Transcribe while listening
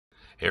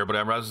Hey everybody,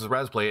 I'm Raz, this is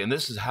Razplay, and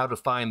this is how to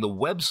find the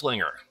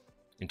Webslinger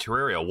in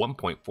Terraria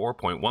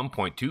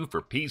 1.4.1.2 for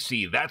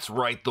PC. That's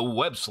right, the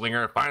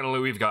Webslinger.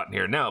 Finally, we've gotten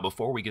here. Now,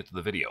 before we get to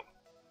the video,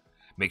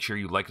 make sure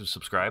you like and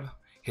subscribe,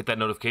 hit that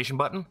notification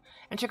button,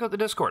 and check out the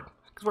Discord,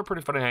 because we're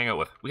pretty fun to hang out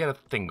with. We got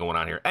a thing going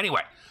on here.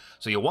 Anyway,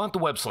 so you want the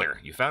Webslinger.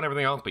 You found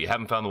everything else, but you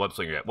haven't found the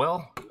Webslinger yet.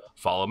 Well,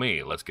 follow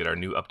me. Let's get our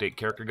new update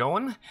character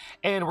going,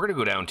 and we're going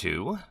to go down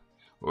to,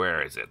 where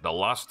is it? The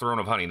Lost Throne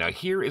of Honey. Now,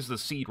 here is the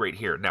seed right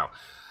here. Now,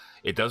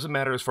 it doesn't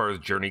matter as far as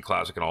Journey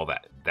Classic and all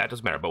that. That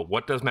doesn't matter. But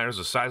what does matter is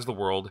the size of the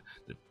world,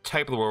 the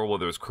type of the world,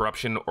 whether it's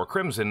Corruption or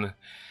Crimson,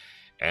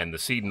 and the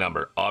seed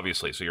number,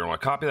 obviously. So you're going to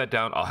want to copy that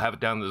down. I'll have it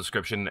down in the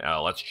description.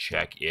 Let's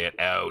check it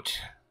out.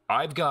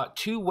 I've got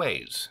two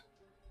ways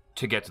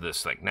to get to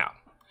this thing. Now,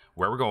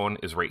 where we're going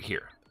is right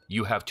here.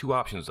 You have two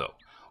options, though.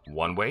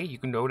 One way, you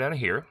can go down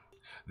here.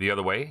 The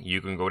other way, you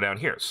can go down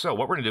here. So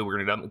what we're going to do,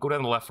 we're going to go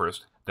down the left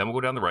first. Then we'll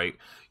go down the right.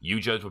 You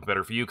judge what's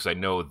better for you, because I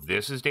know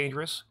this is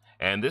dangerous.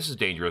 And this is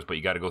dangerous, but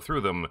you got to go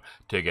through them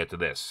to get to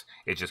this.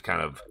 It's just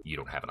kind of, you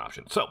don't have an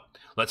option. So,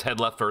 let's head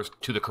left first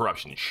to the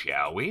Corruption,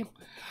 shall we?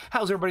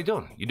 How's everybody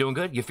doing? You doing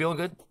good? You feeling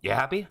good? You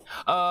happy?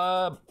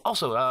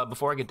 Also,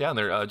 before I get down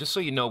there, just so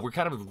you know, we're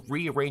kind of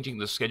rearranging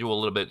the schedule a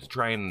little bit to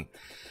try and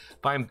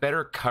find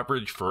better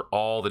coverage for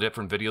all the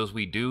different videos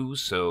we do.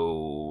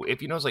 So,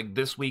 if you notice, like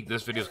this week,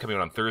 this video is coming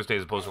out on Thursday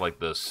as opposed to like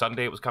the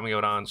Sunday it was coming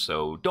out on.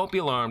 So, don't be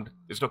alarmed.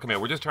 It's still coming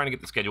out. We're just trying to get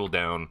the schedule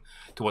down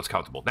to what's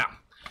comfortable. Now,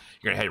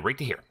 you're gonna head right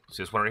to here.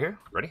 See this one right here?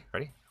 Ready?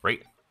 Ready?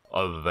 Right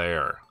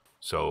there.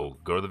 So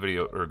go to the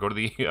video, or go to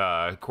the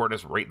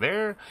coordinates right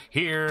there,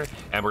 here,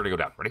 and we're gonna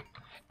go down. Ready?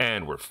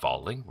 And we're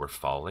falling. We're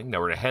falling.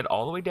 Now we're gonna head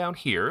all the way down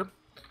here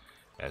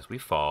as we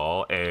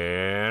fall.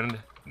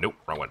 And nope,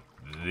 wrong one.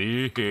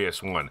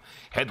 This one.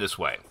 Head this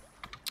way.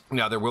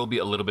 Now there will be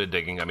a little bit of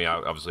digging. I mean,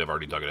 obviously I've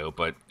already dug it out,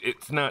 but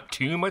it's not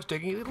too much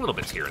digging. A little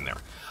bits here and there.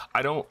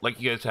 I don't like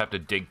you guys to have to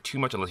dig too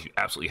much unless you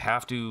absolutely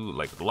have to.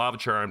 Like with the lava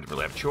charm, didn't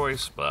really have a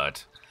choice,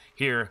 but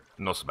here,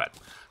 not so bad.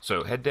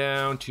 So head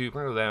down to,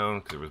 because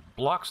there was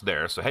blocks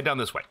there, so head down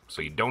this way.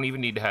 So you don't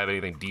even need to have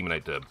anything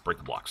demonite to break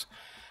the blocks.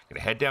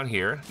 Gonna head down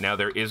here. Now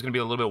there is gonna be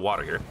a little bit of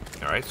water here.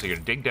 All right, so you're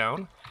gonna dig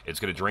down. It's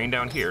gonna drain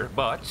down here,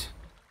 but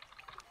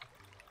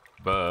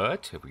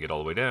if we get all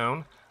the way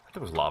down, I thought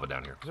there was lava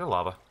down here. Is there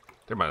lava?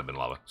 There might have been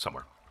lava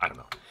somewhere. I don't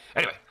know.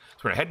 Anyway,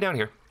 so we're gonna head down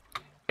here,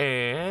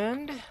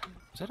 and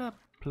is that a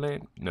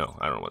plane? No,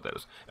 I don't know what that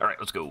is. All right,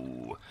 let's go.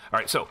 All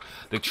right, so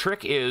the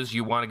trick is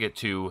you want to get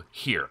to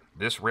here,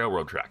 this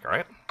railroad track, all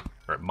right?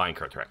 Or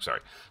minecart track,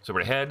 sorry. So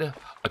we're gonna head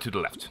to the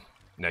left.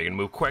 Now you're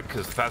gonna move quick,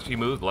 because the faster you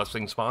move, the less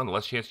things spawn, the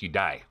less chance you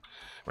die.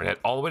 We're gonna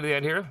head all the way to the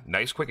end here.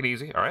 Nice, quick, and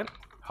easy, all right?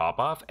 Hop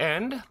off,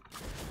 and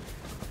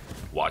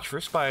watch for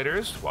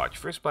spiders,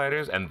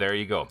 and there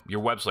you go,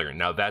 your Webslinger.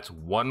 Now that's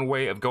one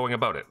way of going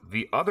about it.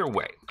 The other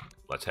way,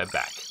 let's head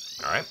back,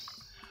 all right?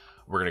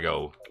 We're gonna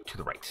go to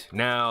the right.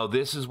 Now,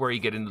 this is where you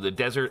get into the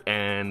desert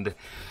and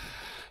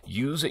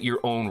use at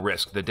your own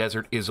risk. The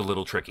desert is a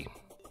little tricky.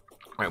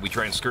 All right, we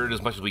try and skirt it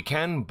as much as we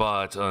can,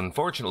 but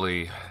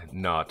unfortunately,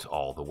 not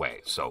all the way.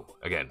 So,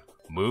 again,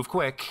 move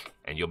quick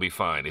and you'll be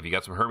fine. If you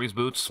got some Hermes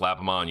boots, slap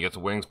them on. You got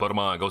some wings, put them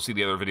on. Go see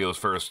the other videos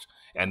first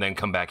and then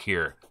come back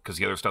here because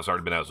the other stuff's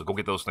already been out. So go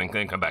get those things,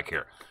 then come back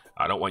here.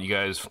 I don't want you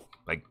guys,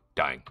 like,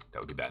 dying. That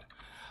would be bad.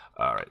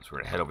 All right, so we're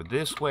gonna head over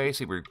this way.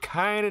 See, we're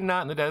kind of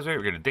not in the desert.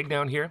 We're gonna dig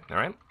down here, all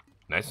right?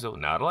 Nice and slow,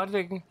 not a lot of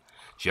digging,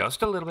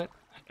 just a little bit.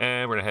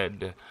 And we're gonna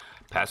head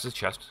past this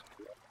chest.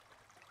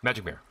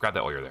 Magic mirror, grab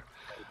that while you're there.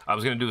 I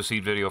was gonna do a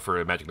seed video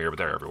for a magic mirror, but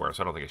they're everywhere,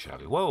 so I don't think I should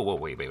have to. Whoa,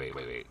 wait.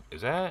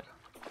 Is that,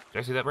 did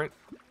I see that right?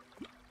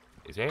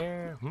 Is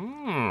there,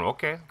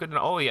 okay, good to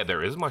know. Oh yeah,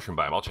 there is a mushroom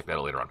biome. I'll check that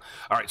out later on.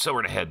 All right, so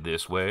we're gonna head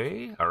this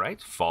way. All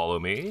right, follow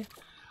me.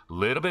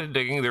 Little bit of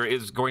digging. There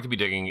is going to be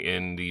digging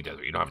in the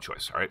desert. You don't have a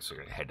choice. All right, so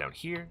you're gonna head down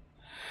here.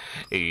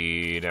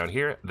 Down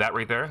here. That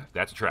right there,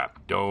 that's a trap.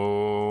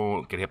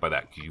 Don't get hit by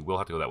that, because you will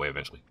have to go that way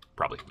eventually.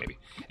 Probably, maybe.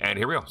 And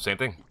here we go. Same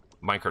thing.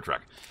 Minecart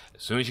track.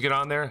 As soon as you get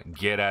on there,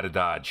 get out of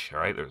dodge. All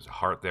right, there's a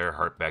heart there,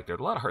 heart back there.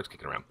 A lot of hearts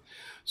kicking around.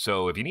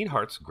 So if you need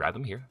hearts, grab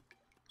them here.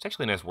 It's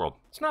actually a nice world.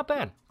 It's not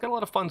bad. It's got a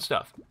lot of fun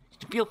stuff.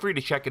 Feel free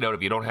to check it out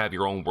if you don't have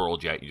your own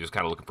world yet. You're just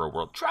kind of looking for a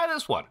world. Try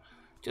this one.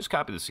 Just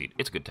copy the seed.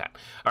 It's a good time.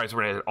 All right, so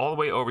we're going to head all the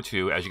way over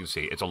to, as you can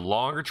see, it's a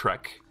longer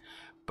trek,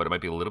 but it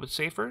might be a little bit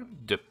safer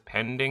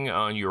depending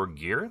on your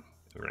gear.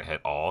 We're going to head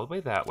all the way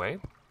that way.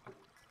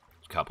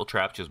 Couple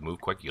traps, just move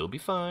quick. You'll be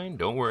fine.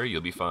 Don't worry,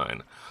 you'll be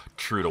fine.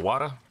 True to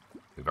water.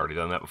 We've already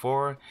done that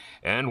before.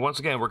 And once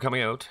again, we're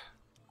coming out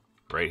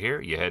right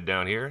here. You head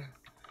down here.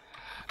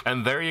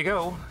 And there you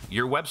go,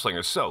 your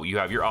Webslinger. So you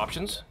have your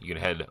options. You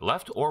can head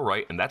left or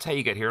right, and that's how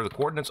you get here. The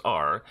coordinates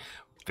are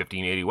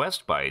 1580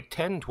 west by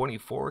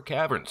 1024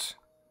 caverns.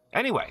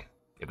 Anyway,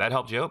 if that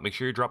helped you out, make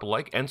sure you drop a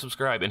like and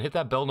subscribe and hit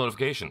that bell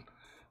notification.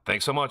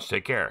 Thanks so much.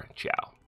 Take care. Ciao.